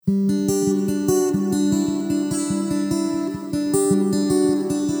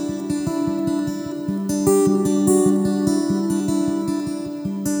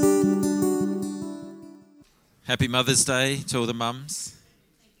Mother's Day to all the mums.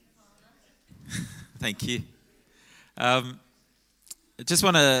 Thank you. I just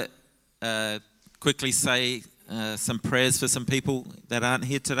want to quickly say some prayers for some people that aren't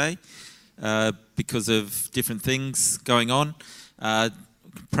here today because of different things going on.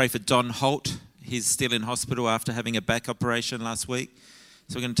 Pray for Don Holt. He's still in hospital after having a back operation last week.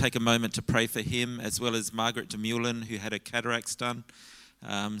 So we're going to take a moment to pray for him, as well as Margaret DeMullen, who had her cataracts done.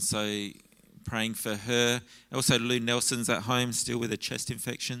 So praying for her. Also, Lou Nelson's at home still with a chest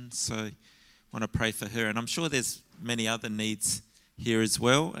infection. So I want to pray for her. And I'm sure there's many other needs here as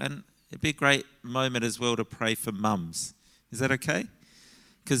well. And it'd be a great moment as well to pray for mums. Is that okay?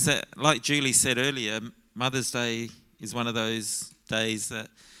 Because like Julie said earlier, Mother's Day is one of those days that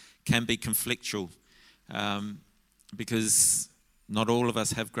can be conflictual because not all of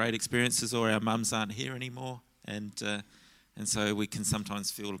us have great experiences, or our mums aren't here anymore. And so we can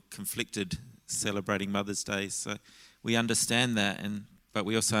sometimes feel conflicted celebrating Mother's Day. So we understand that, but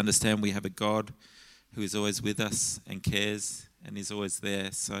we also understand we have a God who is always with us and cares and is always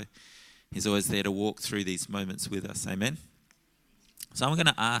there. So he's always there to walk through these moments with us. Amen. So I'm going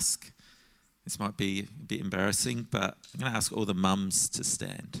to ask, this might be a bit embarrassing, but I'm going to ask all the mums to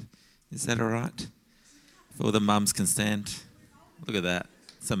stand. Is that all right? If all the mums can stand. Look at that.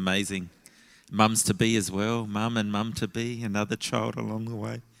 It's amazing. Mums to be as well. Mum and mum to be, another child along the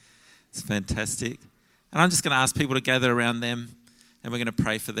way. It's fantastic. And I'm just going to ask people to gather around them, and we're going to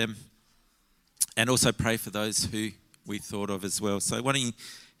pray for them, and also pray for those who we thought of as well. So why don't you,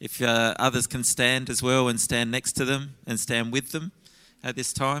 if others can stand as well, and stand next to them and stand with them at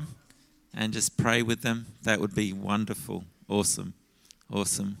this time, and just pray with them, that would be wonderful. Awesome.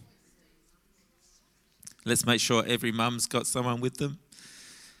 Let's make sure every mum's got someone with them.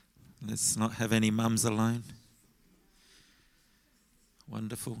 Let's not have any mums alone.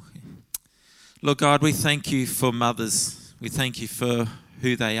 Wonderful. Lord God, we thank you for mothers. We thank you for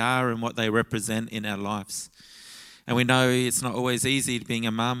who they are and what they represent in our lives. And we know it's not always easy being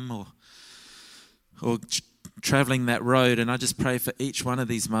a mum or travelling that road. And I just pray for each one of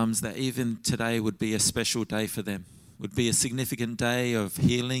these mums that even today would be a special day for them, would be a significant day of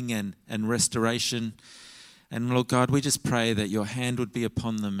healing and restoration. And Lord God, we just pray that your hand would be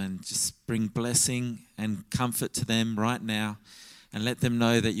upon them and just bring blessing and comfort to them right now, and let them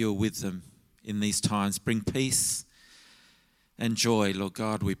know that you're with them in these times. Bring peace and joy, Lord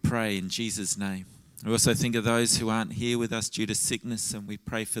God, we pray in Jesus' name. We also think of those who aren't here with us due to sickness, and we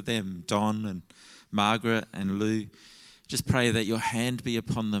pray for them, Don and Margaret and Lou. Just pray that your hand be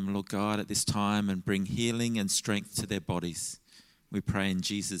upon them, Lord God, at this time, and bring healing and strength to their bodies. We pray in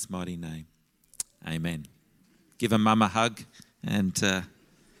Jesus' mighty name. Amen. Give a mum a hug and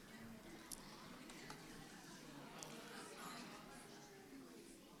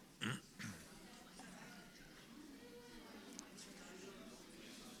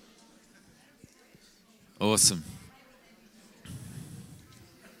awesome.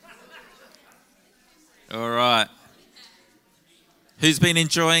 All right. Who's been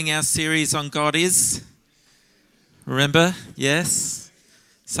enjoying our series on God Is? Remember? Yes?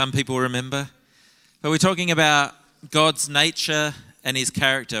 Some people remember. But we're talking about God's nature and his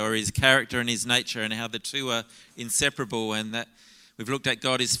character, or his character and his nature, and how the two are inseparable, and that we've looked at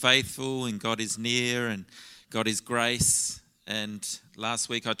God is faithful and God is near and God is grace. And last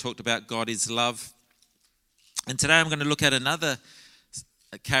week I talked about God is love. And today I'm going to look at another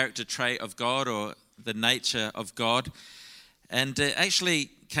character trait of God, or the nature of God. And it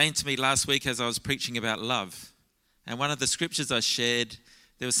actually came to me last week as I was preaching about love. And one of the scriptures I shared,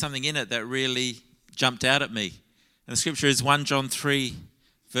 there was something in it that really jumped out at me. And the scripture is 1 John 3,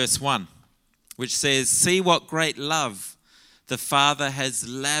 verse 1, which says, "See what great love the Father has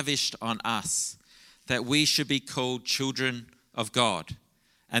lavished on us, that we should be called children of God."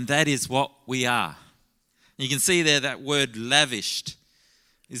 And that is what we are. You can see there that word lavished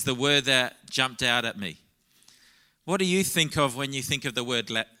is the word that jumped out at me. What do you think of when you think of the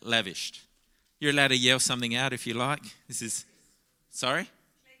word lavished? You're allowed to yell something out if you like. Sorry?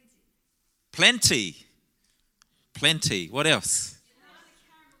 Plenty. What else?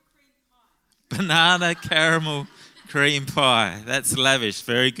 Banana caramel cream pie. That's lavish.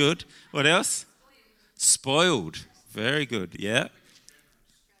 Very good. What else? Spoiled. Very good. Yeah.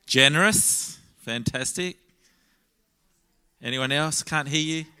 Generous. Fantastic. Anyone else? Can't hear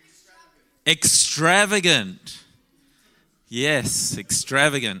you. Extravagant. Yes,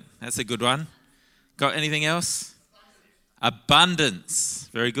 extravagant. That's a good one. Got anything else? Abundance.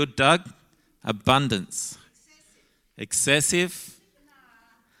 Very good, Doug. Abundance. Excessive.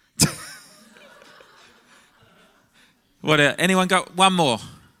 What else? Anyone got one more?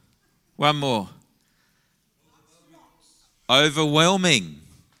 Overwhelming.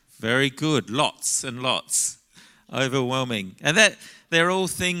 Very good. Lots and lots. Overwhelming. And that they're all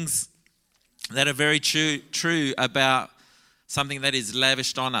things that are very true about something that is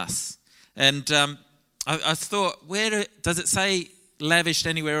lavished on us. And I thought, does it say lavished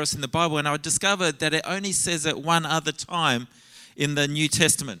anywhere else in the Bible? And I discovered that it only says it one other time in the New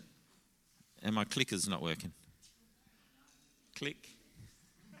Testament. And my clicker's not working. Click.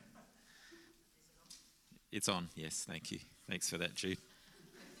 It's on. Yes, thank you. Thanks for that, Jude.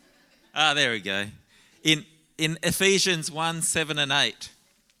 There we go. In Ephesians 1, 7 and 8,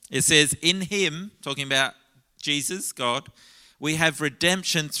 it says, in him, talking about Jesus, God, we have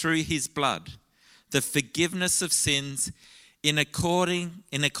redemption through his blood, the forgiveness of sins in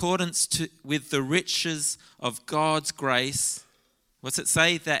accordance with the riches of God's grace. What's it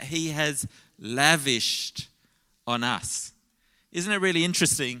say? That he has lavished on us. Isn't it really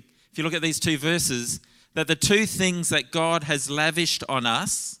interesting, if you look at these two verses, that the two things that God has lavished on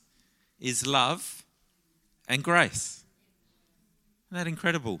us is love and grace. Isn't that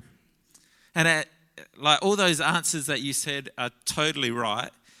incredible? And like all those answers that you said are totally right.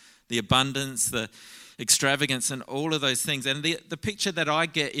 The abundance, the extravagance, and all of those things. And the picture that I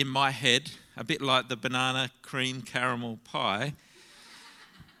get in my head, a bit like the banana cream caramel pie.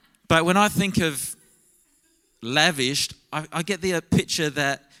 But when I think of lavished, I get the picture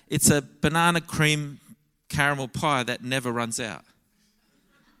that it's a banana cream caramel pie that never runs out.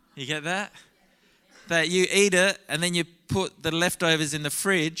 You get that? That you eat it and then you put the leftovers in the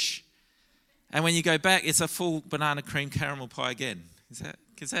fridge, and when you go back, it's a full banana cream caramel pie again.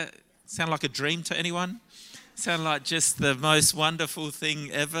 Does that sound like a dream to anyone? Sound like just the most wonderful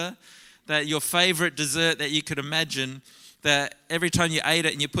thing ever? That your favorite dessert that you could imagine, that every time you ate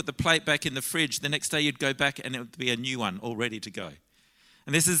it and you put the plate back in the fridge, the next day you'd go back and it would be a new one all ready to go.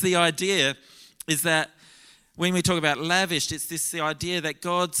 And this is the idea, is that when we talk about lavished, it's the idea that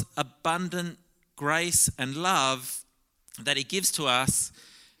God's abundant grace and love that he gives to us,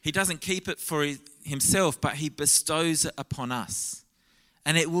 he doesn't keep it for himself, but he bestows it upon us.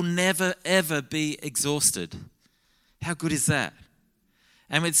 And it will never, ever be exhausted. How good is that?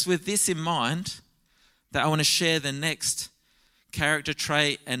 And it's with this in mind that I want to share the next character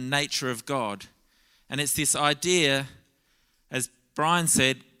trait and nature of God. And it's this idea, as Brian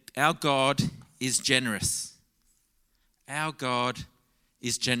said, our God is generous. Our God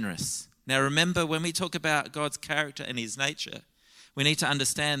is generous. Now remember, when we talk about God's character and his nature, we need to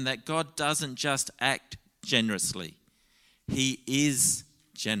understand that God doesn't just act generously. He is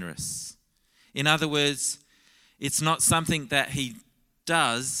generous. In other words, it's not something that he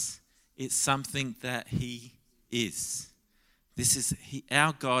does, it's something that he is.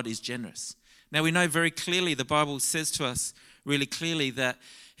 Our God is generous. Now we know very clearly, the Bible says to us really clearly that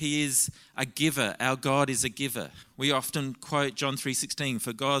he is a giver. Our God is a giver. We often quote John 3:16,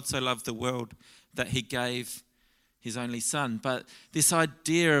 for God so loved the world that he gave his only son. But this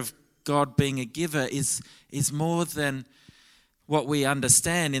idea of God being a giver is more than what we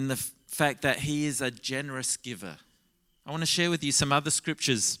understand in the fact that he is a generous giver. I want to share with you some other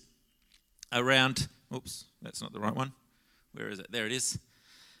scriptures around, oops, that's not the right one. Where is it? There it is.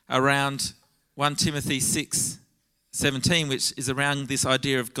 Around 1 Timothy 6:17, which is around this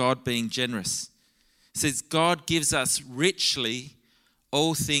idea of God being generous. It says, God gives us richly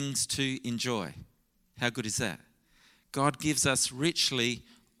all things to enjoy. How good is that? God gives us richly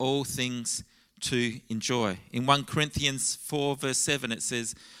all things to enjoy. In 1 Corinthians 4 verse 7, it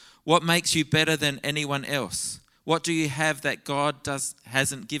says, what makes you better than anyone else? What do you have that God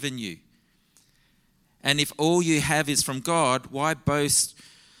hasn't given you? And if all you have is from God, why boast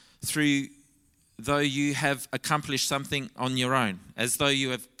though you have accomplished something on your own, as though you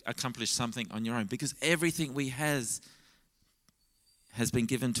have accomplished something on your own? Because everything we has been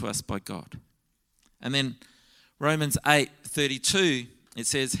given to us by God. And then Romans 8:32, it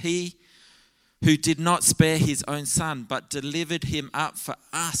says, he who did not spare his own son, but delivered him up for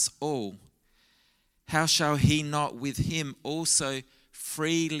us all, how shall he not with him also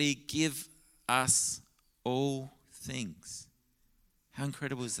freely give us all things? How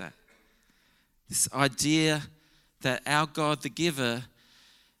incredible is that? This idea that our God, the giver,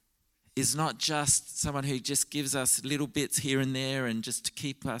 is not just someone who just gives us little bits here and there and just to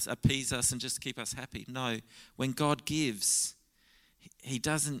keep us, appease us and just to keep us happy. No, when God gives, he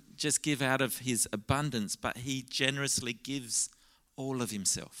doesn't just give out of his abundance, but he generously gives all of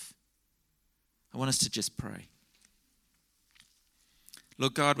himself. I want us to just pray.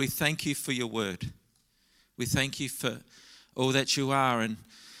 Lord God, we thank you for your word. We thank you for all that you are, and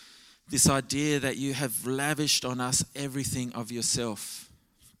this idea that you have lavished on us everything of yourself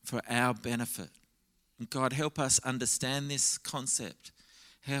for our benefit. And God, help us understand this concept.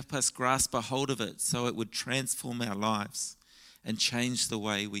 Help us grasp a hold of it so it would transform our lives and change the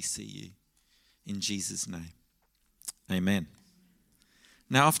way we see you. In Jesus' name, amen.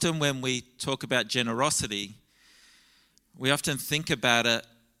 Now, often when we talk about generosity, we often think about it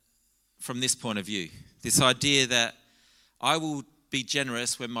from this point of view. This idea that I will be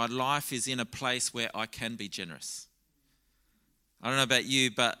generous when my life is in a place where I can be generous. I don't know about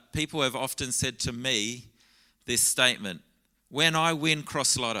you, but people have often said to me this statement: when I win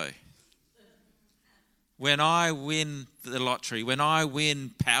Cross Lotto, when I win the lottery, when I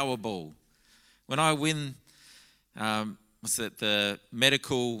win Powerball, when I win, the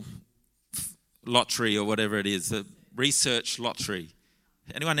medical lottery or whatever it is, the research lottery.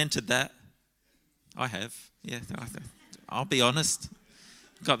 Anyone entered that? I have, yeah. I'll be honest.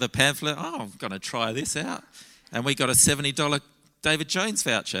 Got the pamphlet. Oh, I'm going to try this out. And we got a $70 David Jones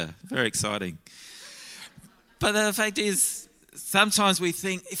voucher. Very exciting. But the fact is, sometimes we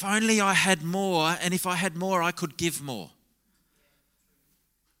think, if only I had more, and if I had more, I could give more.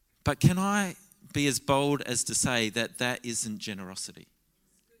 But can I be as bold as to say that that isn't generosity?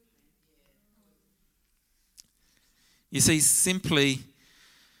 You see, simply,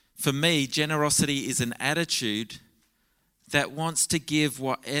 for me, generosity is an attitude that wants to give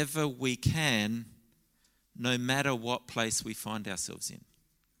whatever we can, no matter what place we find ourselves in.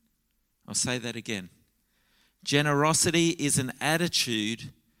 I'll say that again. Generosity is an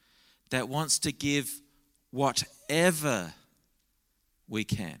attitude that wants to give whatever we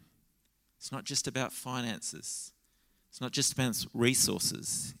can. It's not just about finances. It's not just about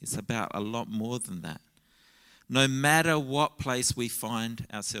resources. It's about a lot more than that. No matter what place we find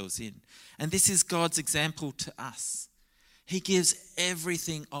ourselves in. And this is God's example to us. He gives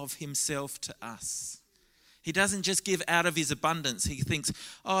everything of himself to us. He doesn't just give out of his abundance. He thinks,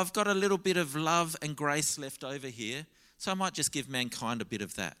 oh, I've got a little bit of love and grace left over here, so I might just give mankind a bit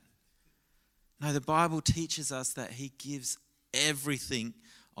of that. No, the Bible teaches us that he gives everything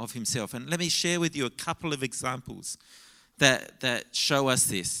of himself. And let me share with you a couple of examples that show us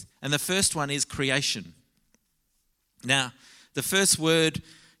this. And the first one is creation. Now, the first word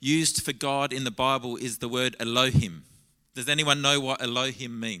used for God in the Bible is the word Elohim. Does anyone know what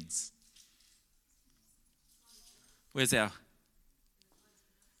Elohim means? Where's our?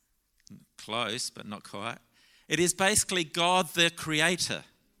 Close, but not quite. It is basically God the Creator.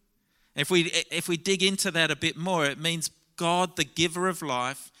 If we dig into that a bit more, it means God the giver of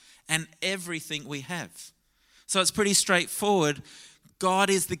life and everything we have. So it's pretty straightforward. God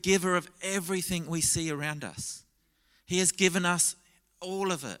is the giver of everything we see around us. He has given us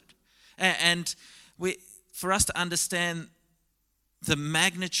all of it. And for us to understand the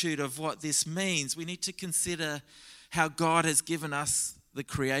magnitude of what this means, we need to consider how God has given us the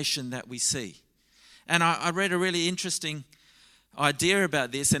creation that we see. And I read a really interesting idea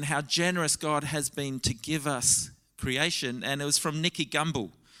about this and how generous God has been to give us creation. And it was from Nicky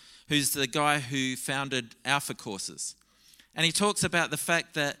Gumbel, who's the guy who founded Alpha Courses. And he talks about the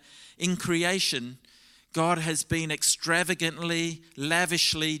fact that in creation, God has been extravagantly,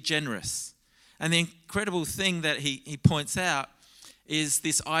 lavishly generous. And the incredible thing that he points out is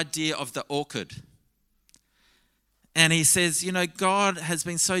this idea of the orchid. And he says, you know, God has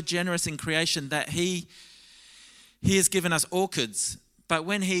been so generous in creation that he has given us orchids. But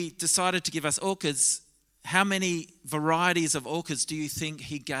when he decided to give us orchids, how many varieties of orchids do you think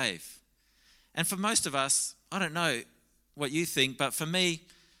he gave? And for most of us, I don't know what you think, but for me,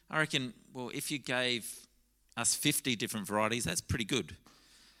 I reckon, well, if you gave us 50 different varieties, that's pretty good.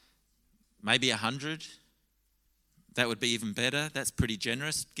 Maybe 100, that would be even better. That's pretty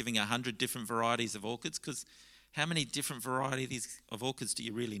generous, giving 100 different varieties of orchids, because how many different varieties of orchids do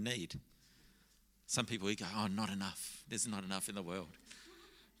you really need? Some people go, oh, not enough. There's not enough in the world.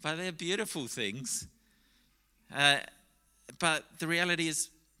 But they're beautiful things. But the reality is,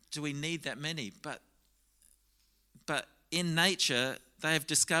 do we need that many? But in nature, they have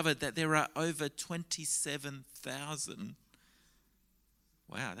discovered that there are over 27,000.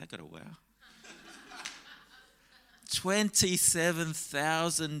 Wow, that got a wow.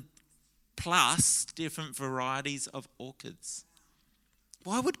 27,000 plus different varieties of orchids.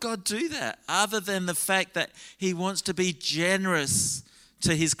 Why would God do that? Other than the fact that he wants to be generous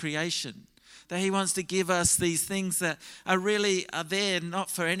to his creation. That he wants to give us these things that are there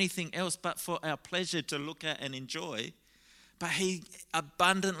not for anything else but for our pleasure to look at and enjoy. But he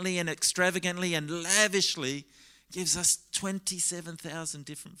abundantly and extravagantly and lavishly gives us 27,000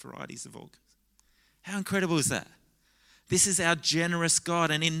 different varieties of orchids. How incredible is that? This is our generous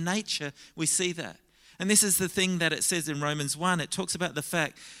God, and in nature we see that. And this is the thing that it says in Romans 1. It talks about the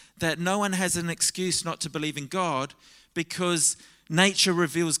fact that no one has an excuse not to believe in God because nature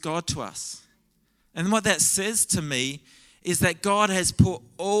reveals God to us. And what that says to me is that God has put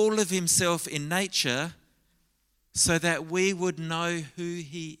all of himself in nature so that we would know who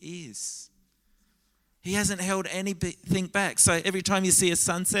he is. He hasn't held anything back. So every time you see a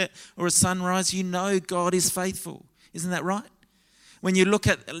sunset or a sunrise, you know God is faithful. Isn't that right? When you look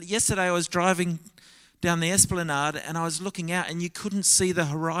at, yesterday I was driving down the Esplanade and I was looking out and you couldn't see the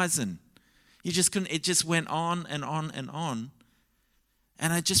horizon. You just couldn't, it just went on and on and on.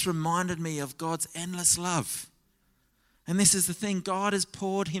 And it just reminded me of God's endless love. And this is the thing, God has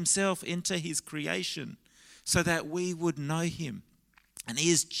poured himself into his creation so that we would know him. And he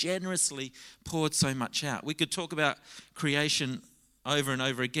has generously poured so much out. We could talk about creation over and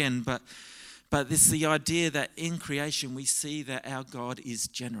over again, but it's the idea that in creation we see that our God is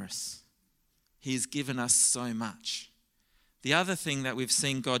generous. He has given us so much. The other thing that we've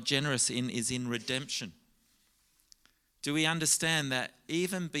seen God generous in is in redemption. Do we understand that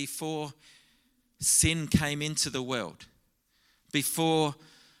even before sin came into the world, before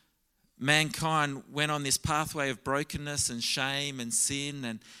mankind went on this pathway of brokenness and shame and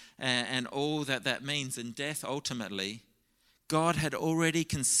sin and all that means, and death ultimately, God had already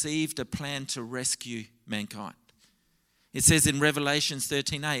conceived a plan to rescue mankind. It says in Revelation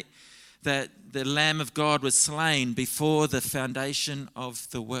 13:8 that the Lamb of God was slain before the foundation of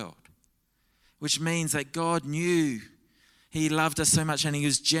the world, which means that God knew he loved us so much and he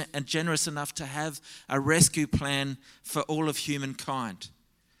was generous enough to have a rescue plan for all of humankind.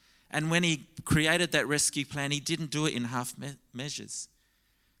 And when he created that rescue plan, he didn't do it in half measures.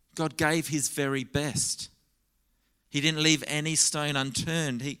 God gave his very best. He didn't leave any stone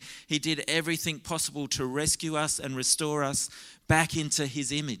unturned. He did everything possible to rescue us and restore us back into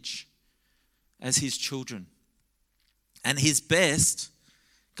his image as his children. And his best,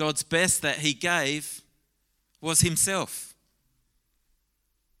 God's best that he gave, was himself.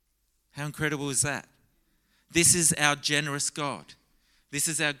 How incredible is that? This is our generous God. This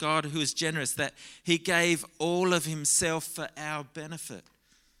is our God who is generous, that he gave all of himself for our benefit.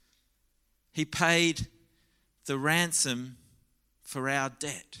 He paid the ransom for our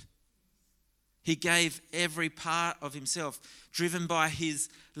debt. He gave every part of himself, driven by his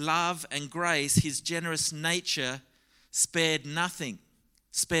love and grace. His generous nature spared nothing,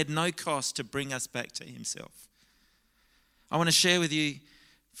 spared no cost to bring us back to himself. I want to share with you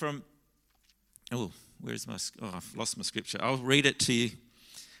from, I've lost my scripture. I'll read it to you.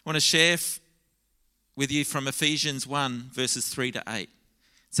 I want to share with you from Ephesians 1, verses 3 to 8.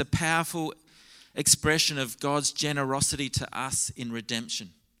 It's a powerful expression of God's generosity to us in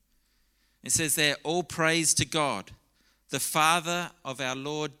redemption. It says there, all praise to God, the Father of our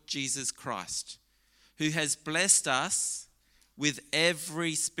Lord Jesus Christ, who has blessed us with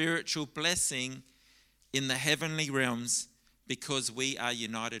every spiritual blessing in the heavenly realms because we are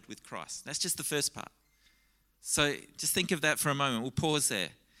united with Christ. That's just the first part. So just think of that for a moment. We'll pause there.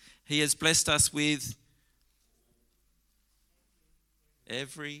 He has blessed us with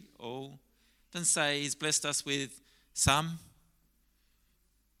all. Doesn't say he's blessed us with some,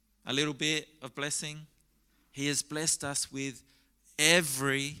 a little bit of blessing. He has blessed us with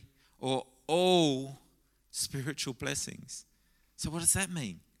every or all spiritual blessings. So what does that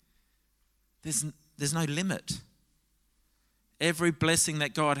mean? There's no limit. Every blessing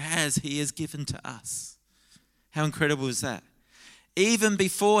that God has, he has given to us. How incredible is that? Even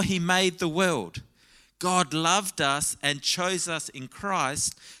before he made the world, God loved us and chose us in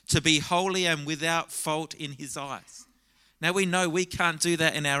Christ to be holy and without fault in his eyes. Now we know we can't do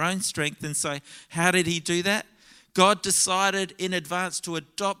that in our own strength, and so how did he do that? God decided in advance to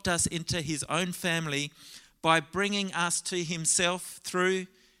adopt us into his own family by bringing us to himself through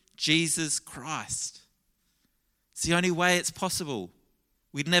Jesus Christ. It's the only way it's possible.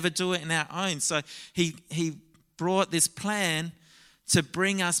 We'd never do it in our own. So he brought this plan to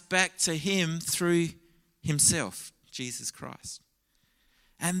bring us back to him through himself, Jesus Christ.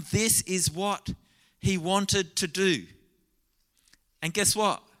 And this is what he wanted to do. And guess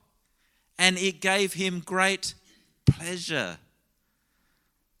what? And it gave him great pleasure.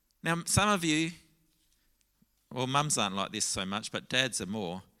 Now, some of you, well, mums aren't like this so much, but dads are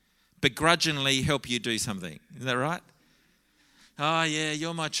more, begrudgingly help you do something. Is that right? Oh, yeah,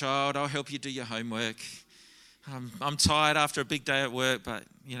 you're my child. I'll help you do your homework. I'm tired after a big day at work, but,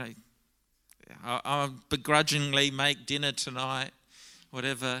 I'll begrudgingly make dinner tonight,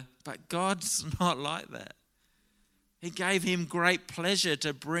 whatever. But God's not like that. He gave him great pleasure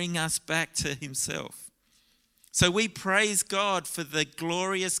to bring us back to himself. So we praise God for the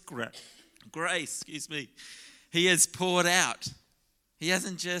glorious grace, he has poured out. He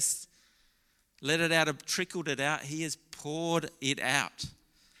hasn't just let it out, trickled it out. He has poured it out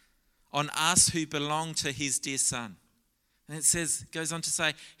on us who belong to his dear Son. And it goes on to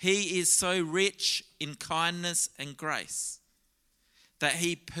say, he is so rich in kindness and grace that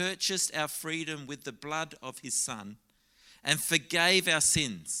he purchased our freedom with the blood of his Son and forgave our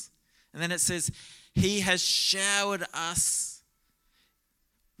sins. And then it says, he has showered us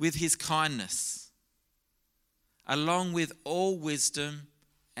with his kindness, along with all wisdom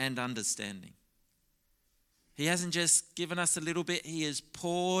and understanding. He hasn't just given us a little bit, he has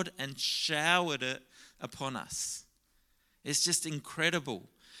poured and showered it upon us. It's just incredible.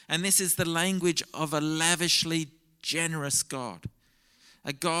 And this is the language of a lavishly generous God.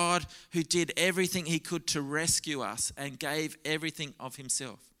 A God who did everything he could to rescue us and gave everything of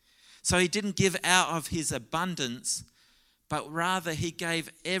himself. So he didn't give out of his abundance, but rather he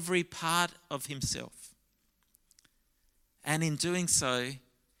gave every part of himself. And in doing so,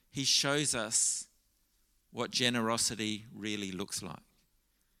 he shows us what generosity really looks like.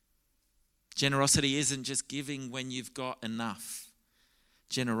 Generosity isn't just giving when you've got enough.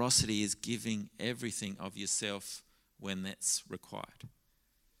 Generosity is giving everything of yourself when that's required.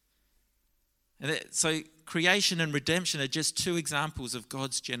 So creation and redemption are just two examples of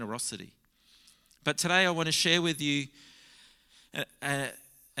God's generosity. But today I want to share with you an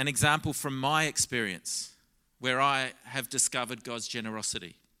example from my experience where I have discovered God's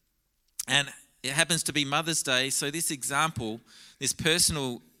generosity. And it happens to be Mother's Day, so this example, this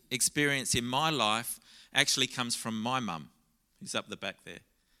personal experience in my life actually comes from my mum, who's up the back there.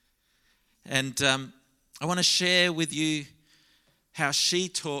 And I want to share with you how she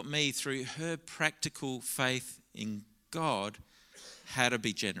taught me through her practical faith in God how to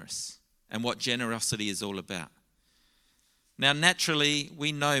be generous and what generosity is all about. Now, naturally,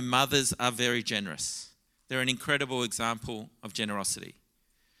 we know mothers are very generous. They're an incredible example of generosity.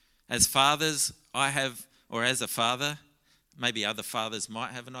 As fathers, as a father, maybe other fathers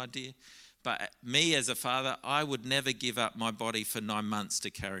might have an idea, but me as a father, I would never give up my body for 9 months to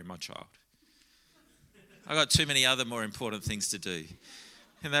carry my child. I've got too many other more important things to do.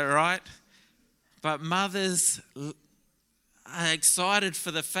 Isn't that right? But mothers are excited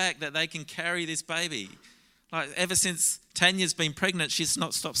for the fact that they can carry this baby. Like ever since Tanya's been pregnant, she's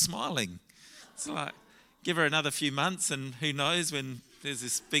not stopped smiling. It's like, give her another few months and who knows when there's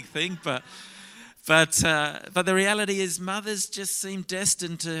this big thing. But the reality is mothers just seem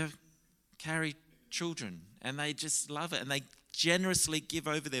destined to carry children and they just love it and they generously give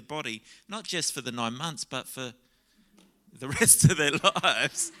over their body, not just for the 9 months, but for the rest of their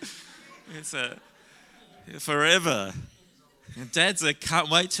lives. It's forever. And dads can't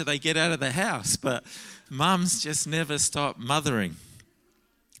wait till they get out of the house, but mums just never stop mothering.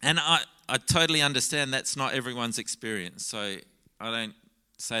 And I totally understand that's not everyone's experience, so I don't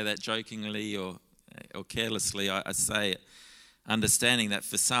say that jokingly or carelessly. I say it understanding that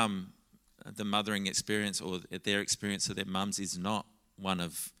for some, the mothering experience or their experience of their mums is not one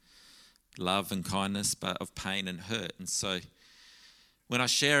of love and kindness, but of pain and hurt. And so when I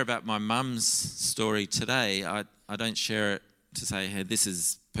share about my mum's story today, I don't share it to say, hey, this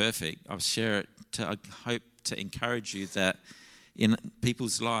is perfect. I share it I hope to encourage you that in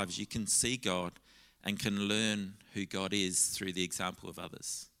people's lives you can see God and can learn who God is through the example of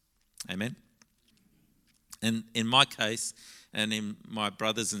others. Amen? And in my case, and in my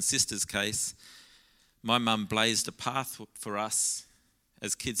brothers and sisters' case, my mum blazed a path for us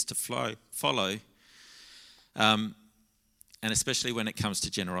as kids to follow, and especially when it comes to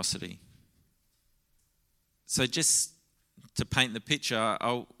generosity. So just to paint the picture,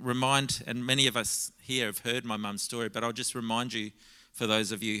 I'll remind, and many of us here have heard my mum's story, but I'll just remind you, for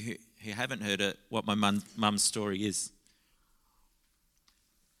those of you who haven't heard it, what my mum's story is.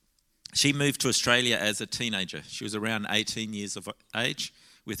 She moved to Australia as a teenager. She was around 18 years of age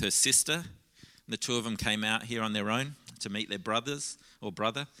with her sister. The two of them came out here on their own to meet their brother.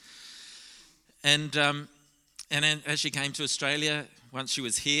 And then as she came to Australia, once she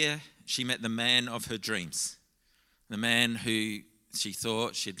was here, she met the man of her dreams. The man who she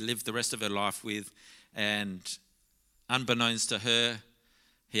thought she'd live the rest of her life with. And unbeknownst to her,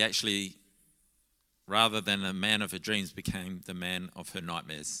 he actually, rather than a man of her dreams, became the man of her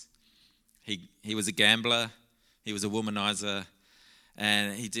nightmares. He was a gambler, he was a womanizer,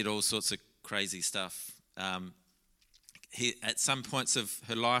 and he did all sorts of crazy stuff. At some points of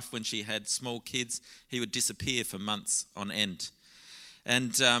her life, when she had small kids, he would disappear for months on end.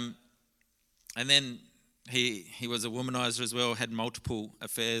 And then he was a womanizer as well, had multiple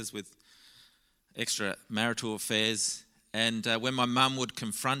affairs with extramarital affairs. And when my mum would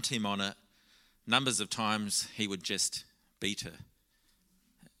confront him on it, numbers of times he would just beat her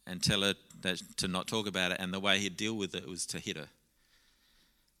and tell her to not talk about it. And the way he'd deal with it was to hit her.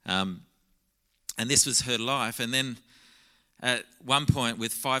 And this was her life. And then at one point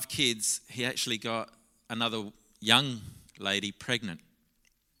with 5 kids, he actually got another young lady pregnant.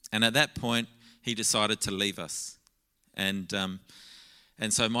 And at that point, he decided to leave us. And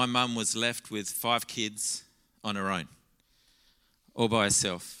so my mum was left with 5 kids on her own, all by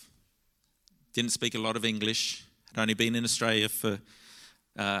herself. Didn't speak a lot of English. Had only been in Australia for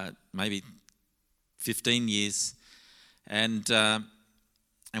maybe 15 years. And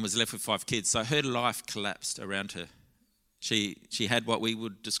was left with 5 kids. So her life collapsed around her. She had what we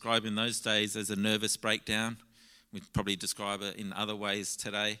would describe in those days as a nervous breakdown. We'd probably describe it in other ways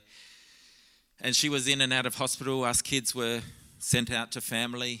today. And she was in and out of hospital. Us kids were sent out to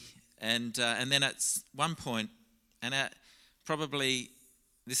family. And then at one point, and at probably,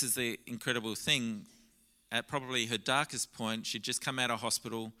 this is the incredible thing, at probably her darkest point, she'd just come out of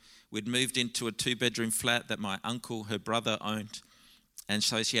hospital. We'd moved into a 2-bedroom flat that my uncle, her brother, owned. And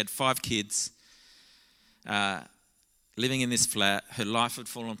so she had 5 kids living in this flat. Her life had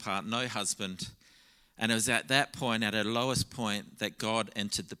fallen apart, no husband. And it was at that point, at her lowest point, that God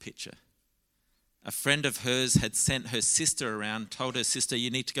entered the picture. A friend of hers had sent her sister around, told her sister, you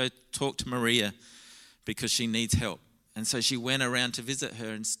need to go talk to Maria because she needs help. And so she went around to visit her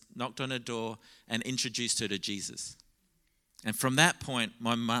and knocked on her door and introduced her to Jesus. And from that point,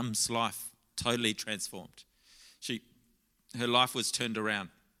 my mum's life totally transformed. Her life was turned around.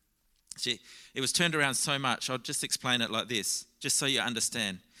 It was turned around so much. I'll just explain it like this, just so you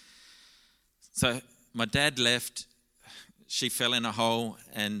understand. So my dad left. She fell in a hole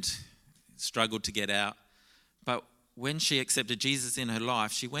and struggled to get out. But when she accepted Jesus in her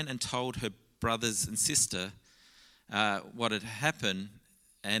life, she went and told her brothers and sister what had happened.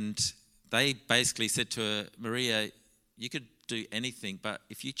 And they basically said to her, Maria, you could do anything, but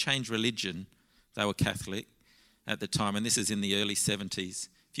if you change religion, they were Catholic at the time, and this is in the early 70s.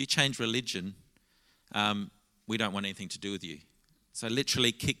 If you change religion, we don't want anything to do with you. So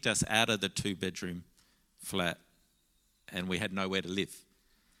literally kicked us out of the 2-bedroom flat, and we had nowhere to live.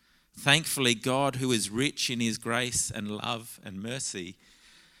 Thankfully, God, who is rich in his grace and love and mercy,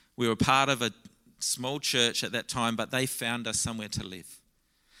 we were part of a small church at that time, but they found us somewhere to live.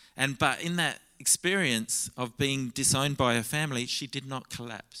 But in that experience of being disowned by her family, she did not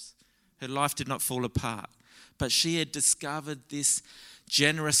collapse. Her life did not fall apart. But she had discovered this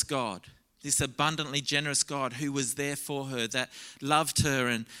generous God, this abundantly generous God who was there for her, that loved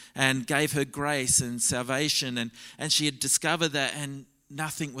her and gave her grace and salvation. And she had discovered that, and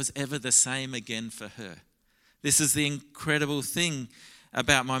nothing was ever the same again for her. This is the incredible thing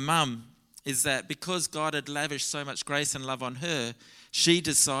about my mum, is that because God had lavished so much grace and love on her, she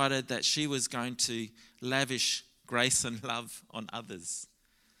decided that she was going to lavish grace and love on others.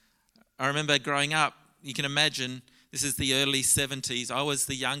 I remember growing up, you can imagine, this is the early 70s. I was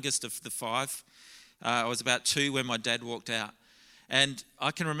the youngest of the 5. I was about 2 when my dad walked out. And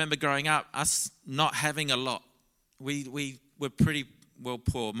I can remember growing up, us not having a lot. We were pretty well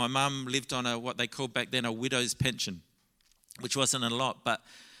poor. My mum lived on what they called back then a widow's pension, which wasn't a lot. But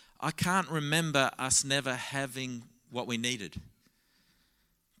I can't remember us never having what we needed.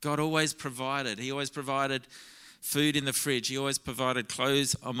 God always provided. He always provided food in the fridge. He always provided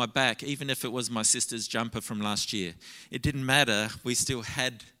clothes on my back, even if it was my sister's jumper from last year. It didn't matter. We still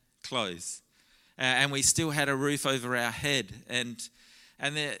had clothes. And we still had a roof over our head. And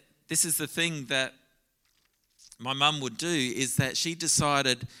this is the thing that my mum would do, is that she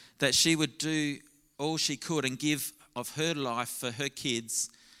decided that she would do all she could and give of her life for her kids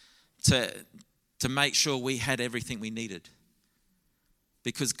to make sure we had everything we needed.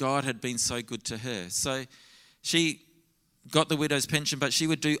 Because God had been so good to her. So she got the widow's pension, but she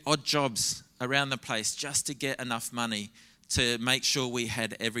would do odd jobs around the place just to get enough money to make sure we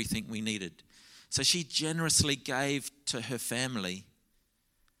had everything we needed. So she generously gave to her family.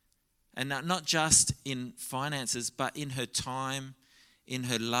 And not just in finances, but in her time, in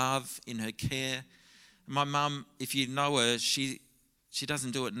her love, in her care. My mum, if you know her, she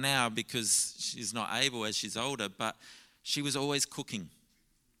doesn't do it now because she's not able as she's older, but she was always cooking.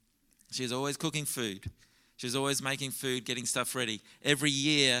 She was always cooking food. She was always making food, getting stuff ready. Every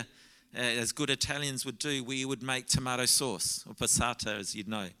year, as good Italians would do, we would make tomato sauce, or passata, as you'd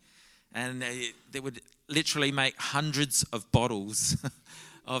know. And they would literally make hundreds of bottles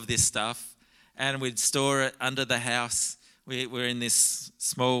of this stuff, and we'd store it under the house. We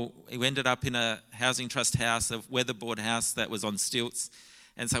ended up in a housing trust house, a weatherboard house that was on stilts.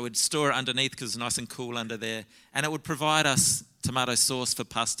 And so we'd store it underneath because it was nice and cool under there. And it would provide us tomato sauce for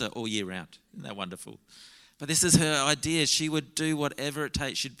pasta all year round. Isn't that wonderful? But this is her idea. She would do whatever it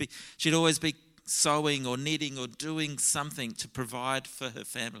takes. She'd always be sewing or knitting or doing something to provide for her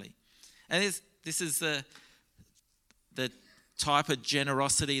family. And this is the type of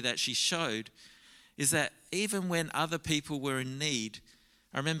generosity that she showed, is that even when other people were in need,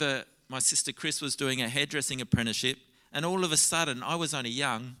 I remember my sister Chris was doing a hairdressing apprenticeship, and all of a sudden, I was only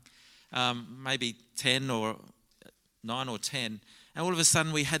young, maybe 10 or 9 or 10, and all of a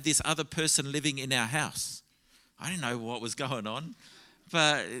sudden we had this other person living in our house. I didn't know what was going on,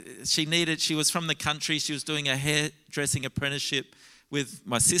 but she was from the country, she was doing a hairdressing apprenticeship with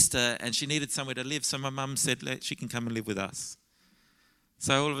my sister, and she needed somewhere to live, so my mum said she can come and live with us.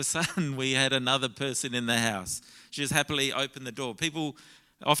 So all of a sudden we had another person in the house. She just happily opened the door. People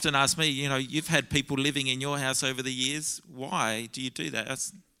often ask me, you've had people living in your house over the years. Why do you do that?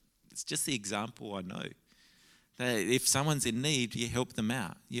 It's just the example I know. That if someone's in need, you help them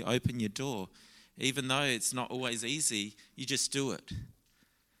out. You open your door. Even though it's not always easy, you just do it.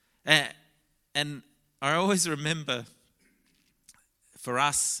 And I always remember, for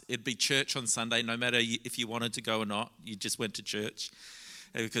us, it'd be church on Sunday. No matter if you wanted to go or not, you just went to church.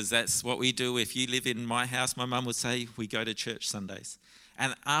 Because that's what we do. If you live in my house, my mum would say, we go to church Sundays.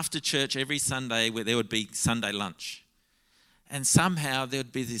 And after church, every Sunday, there would be Sunday lunch. And somehow there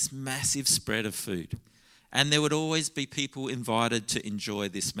would be this massive spread of food. And there would always be people invited to enjoy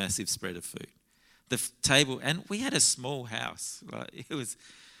this massive spread of food. The table, and we had a small house.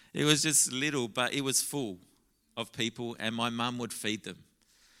 It was just little, but it was full of people, and my mum would feed them.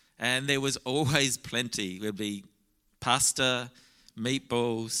 And there was always plenty. There'd be pasta,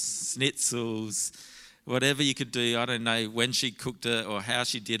 meatballs, schnitzels, whatever you could do. I don't know when she cooked it or how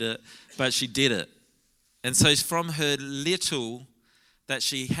she did it, but she did it. And so from her little that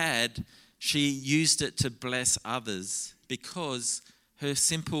she had, she used it to bless others, because her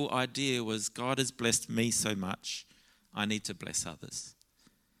simple idea was, God has blessed me so much, I need to bless others.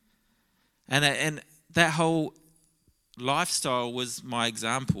 And that whole lifestyle was my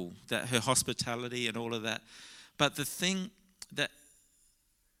example, that her hospitality and all of that. But the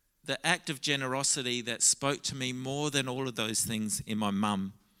act of generosity that spoke to me more than all of those things in my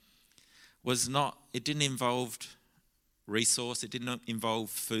mum it didn't involve resource, it didn't involve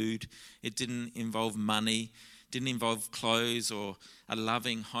food, it didn't involve money, it didn't involve clothes or a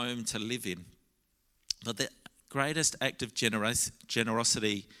loving home to live in. But the greatest act of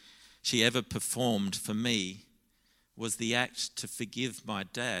generosity she ever performed for me was the act to forgive my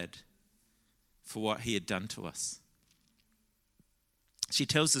dad for what he had done to us. She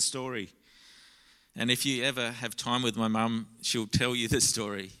tells the story, and if you ever have time with my mum, she'll tell you the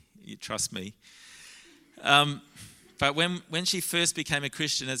story. You trust me. But when she first became a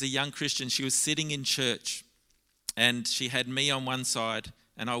Christian, as a young Christian, she was sitting in church, and she had me on one side,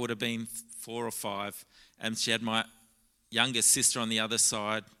 and I would have been 4 or 5, and she had my youngest sister on the other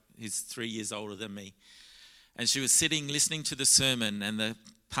side, who's 3 years older than me. And she was sitting listening to the sermon, and the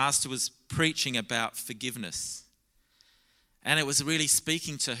pastor was preaching about forgiveness. And it was really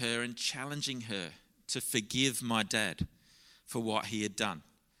speaking to her and challenging her to forgive my dad for what he had done.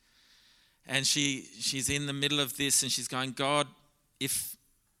 And she's in the middle of this, and she's going, God, if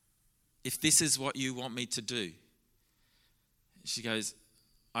this is what you want me to do, she goes,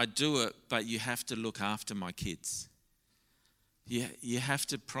 I do it, but you have to look after my kids. You have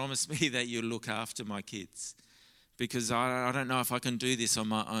to promise me that you'll look after my kids, because I don't know if I can do this on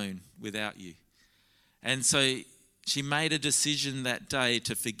my own without you. And so she made a decision that day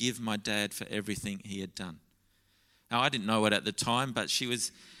to forgive my dad for everything he had done. Now, I didn't know it at the time, but she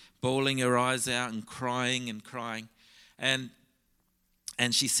was bawling her eyes out and crying and crying. And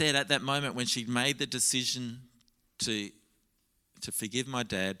she said at that moment, when she made the decision to forgive my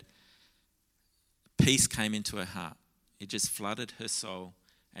dad, peace came into her heart. It just flooded her soul,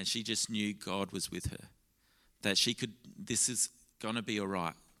 and she just knew God was with her. That this is going to be all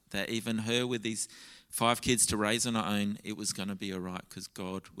right. That even her with these 5 kids to raise on her own, it was going to be all right because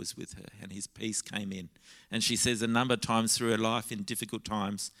God was with her and his peace came in. And she says a number of times through her life in difficult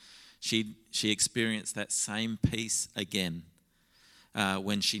times, she experienced that same peace again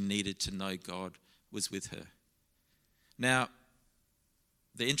when she needed to know God was with her. Now,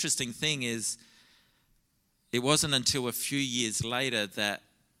 the interesting thing is, it wasn't until a few years later that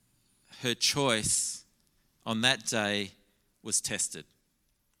her choice on that day was tested.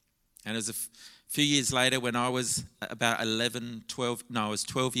 And it was a few years later, when I was about I was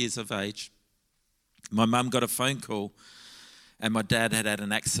 12 years of age, my mum got a phone call, and my dad had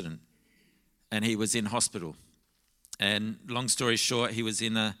an accident, and he was in hospital. And long story short, he was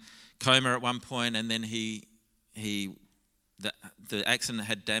in a coma at one point, and then the accident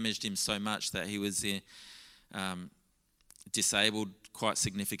had damaged him so much that he was disabled quite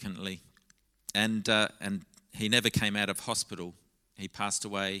significantly. And he never came out of hospital. He passed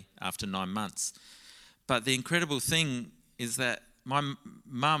away after 9 months. But the incredible thing is that my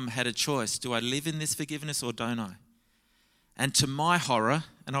mum had a choice. Do I live in this forgiveness or don't I? And to my horror,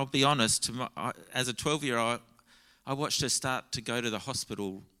 and I'll be honest, as a 12-year-old, I watched her start to go to the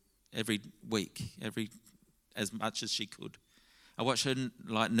hospital every week, as much as she could. I watched her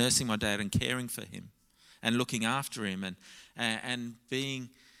like nursing my dad and caring for him and looking after him and being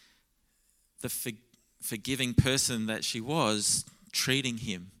the forgiving person that she was, treating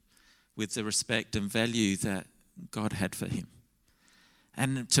him with the respect and value that God had for him.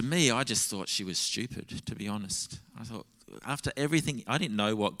 And to me, I just thought she was stupid, to be honest. I thought, after everything, I didn't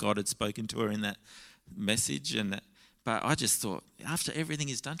know what God had spoken to her in that message, but I just thought, after everything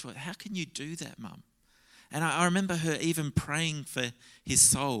he's done to her, how can you do that, Mum? And I remember her even praying for his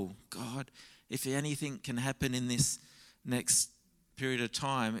soul. God, if anything can happen in this next period of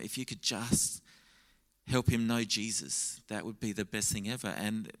time, if you could just help him know Jesus, that would be the best thing ever.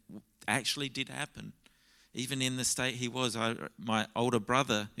 And it actually did happen. Even in the state he was, my older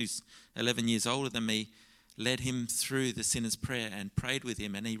brother, who's 11 years older than me, led him through the sinner's prayer and prayed with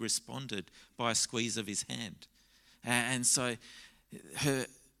him, and he responded by a squeeze of his hand. And so her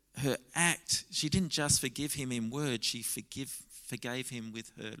act, she didn't just forgive him in word, she forgave him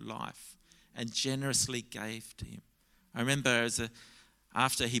with her life and generously gave to him. I remember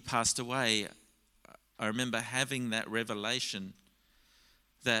after he passed away, I remember having that revelation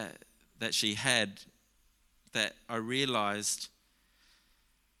that she had, that I realized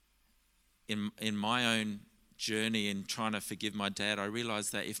in my own journey in trying to forgive my dad, I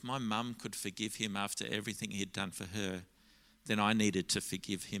realized that if my mum could forgive him after everything he'd done for her, then I needed to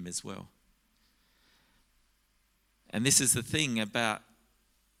forgive him as well. And this is the thing about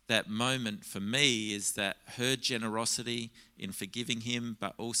that moment for me, is that her generosity in forgiving him,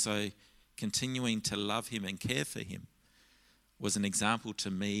 but also continuing to love him and care for him, was an example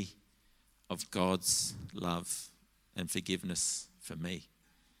to me of God's love and forgiveness for me.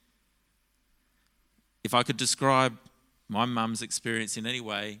 If I could describe my mum's experience in any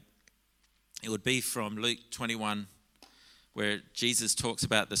way, it would be from Luke 21, where Jesus talks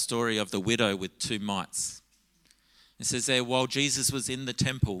about the story of the widow with 2 mites. It says there, while Jesus was in the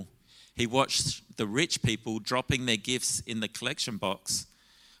temple, he watched the rich people dropping their gifts in the collection box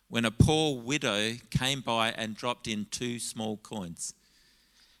when a poor widow came by and dropped in 2 small coins.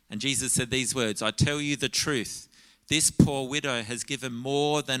 And Jesus said these words, I tell you the truth, this poor widow has given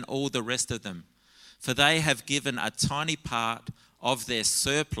more than all the rest of them, for they have given a tiny part of their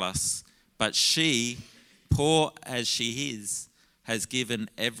surplus, but she, poor as she is, has given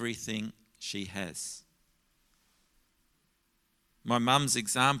everything she has. My mum's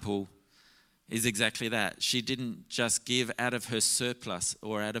example is exactly that. She didn't just give out of her surplus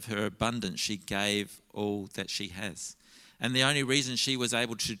or out of her abundance. She gave all that she has. And the only reason she was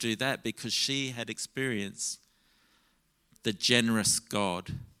able to do that, because she had experienced the generous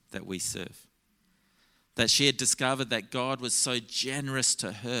God that we serve. That she had discovered that God was so generous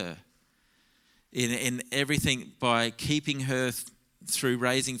to her in everything, by keeping her through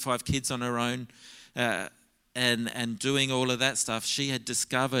raising 5 kids on her own and doing all of that stuff. She had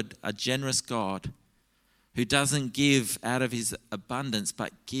discovered a generous God who doesn't give out of his abundance,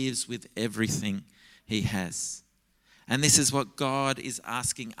 but gives with everything he has. And this is what God is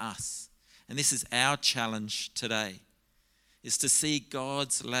asking us. And this is our challenge today, is to see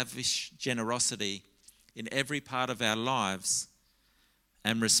God's lavish generosity in every part of our lives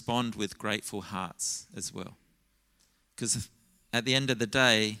and respond with grateful hearts as well. Because at the end of the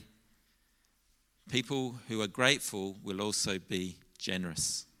day, people who are grateful will also be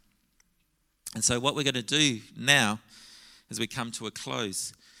generous. And so what we're going to do now, as we come to a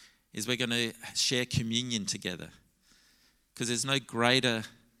close, is we're going to share communion together. Because there's no greater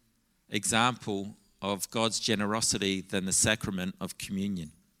example of God's generosity than the sacrament of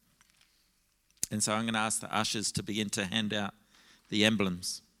communion. And so I'm going to ask the ushers to begin to hand out the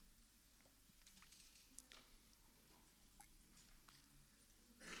emblems.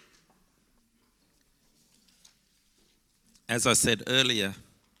 As I said earlier,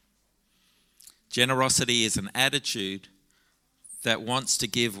 generosity is an attitude that wants to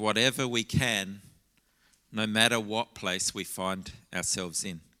give whatever we can, no matter what place we find ourselves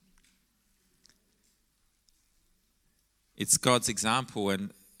in. It's God's example,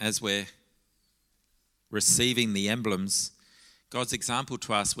 and as we're receiving the emblems, God's example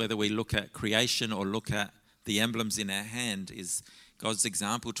to us, whether we look at creation or look at the emblems in our hand, is God's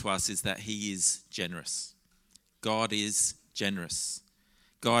example to us is that he is generous. God is generous.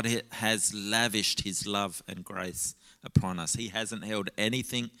 God has lavished his love and grace upon us. He hasn't held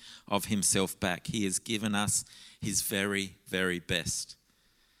anything of himself back. He has given us his very, very best.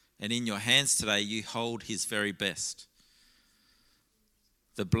 And in your hands today, you hold his very best.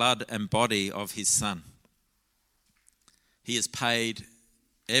 The blood and body of his Son. He has paid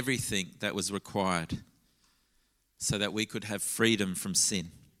everything that was required so that we could have freedom from sin.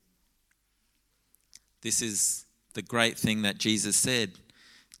 This is the great thing that Jesus said.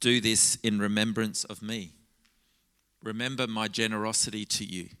 Do this in remembrance of me. Remember my generosity to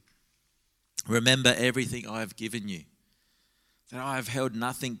you. Remember everything I have given you. That I have held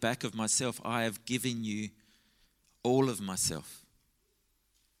nothing back of myself. I have given you all of myself.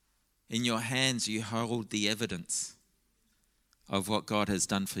 In your hands you hold the evidence of what God has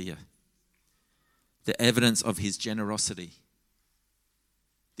done for you. The evidence of his generosity.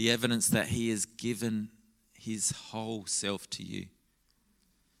 The evidence that he has given his whole self to you.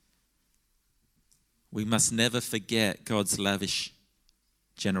 We must never forget God's lavish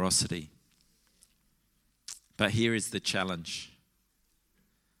generosity. But here is the challenge.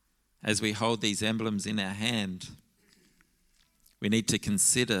 As we hold these emblems in our hand, we need to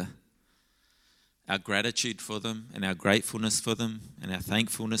consider our gratitude for them and our gratefulness for them and our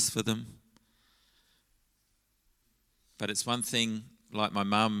thankfulness for them. But it's one thing, like my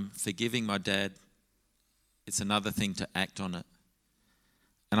mum forgiving my dad, it's another thing to act on it.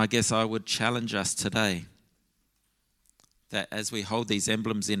 And I guess I would challenge us today that as we hold these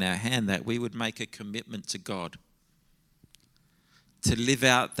emblems in our hand, that we would make a commitment to God to live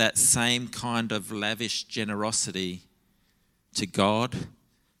out that same kind of lavish generosity to God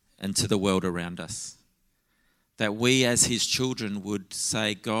and to the world around us. That we as his children would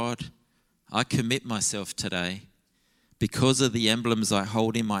say, God, I commit myself today because of the emblems I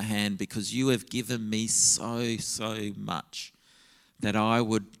hold in my hand, because you have given me so much, that I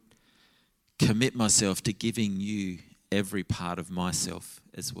would commit myself to giving you every part of myself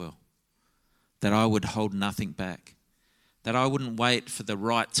as well. That I would hold nothing back. That I wouldn't wait for the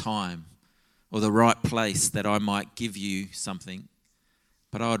right time or the right place that I might give you something,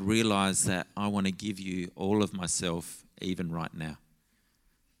 but I would realize that I want to give you all of myself even right now.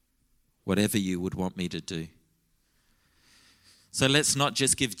 Whatever you would want me to do. So let's not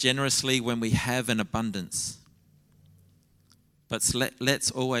just give generously when we have an abundance, but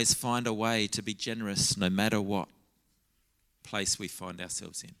let's always find a way to be generous no matter what place we find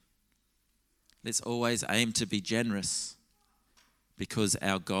ourselves in. Let's always aim to be generous because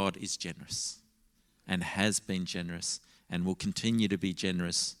our God is generous and has been generous and will continue to be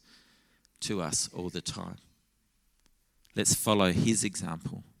generous to us all the time. Let's follow his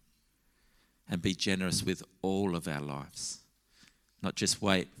example and be generous with all of our lives. Not just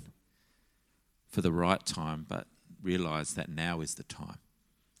wait for the right time, but realize that now is the time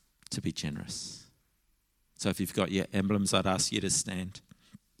to be generous. So if you've got your emblems, I'd ask you to stand.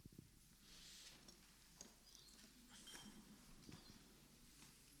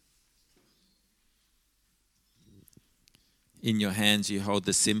 In your hands you hold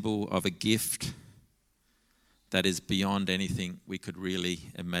the symbol of a gift that is beyond anything we could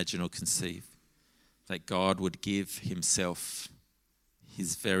really imagine or conceive. That God would give himself,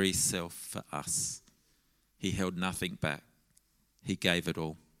 his very self for us. He held nothing back. He gave it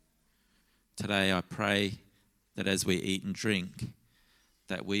all. Today I pray that as we eat and drink,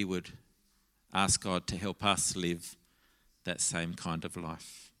 that we would ask God to help us live that same kind of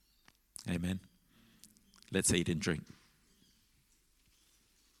life. Amen. Let's eat and drink.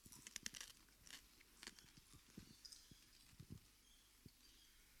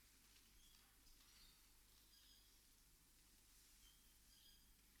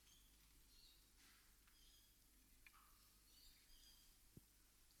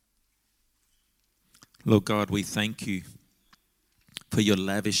 Lord God, we thank you for your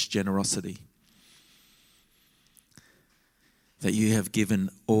lavish generosity, that you have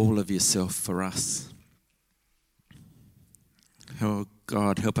given all of yourself for us. Oh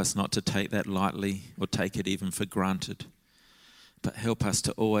God, help us not to take that lightly or take it even for granted, but help us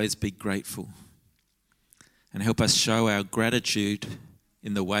to always be grateful and help us show our gratitude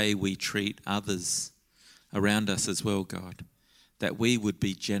in the way we treat others around us as well, God, that we would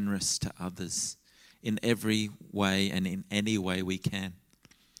be generous to others in every way and in any way we can.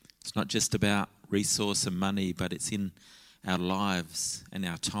 It's not just about resource and money, but it's in our lives and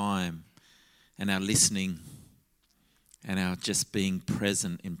our time and our listening and our just being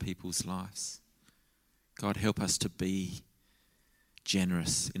present in people's lives. God, help us to be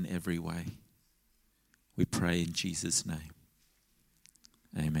generous in every way. We pray in Jesus' name.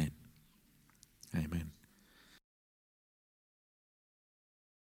 Amen.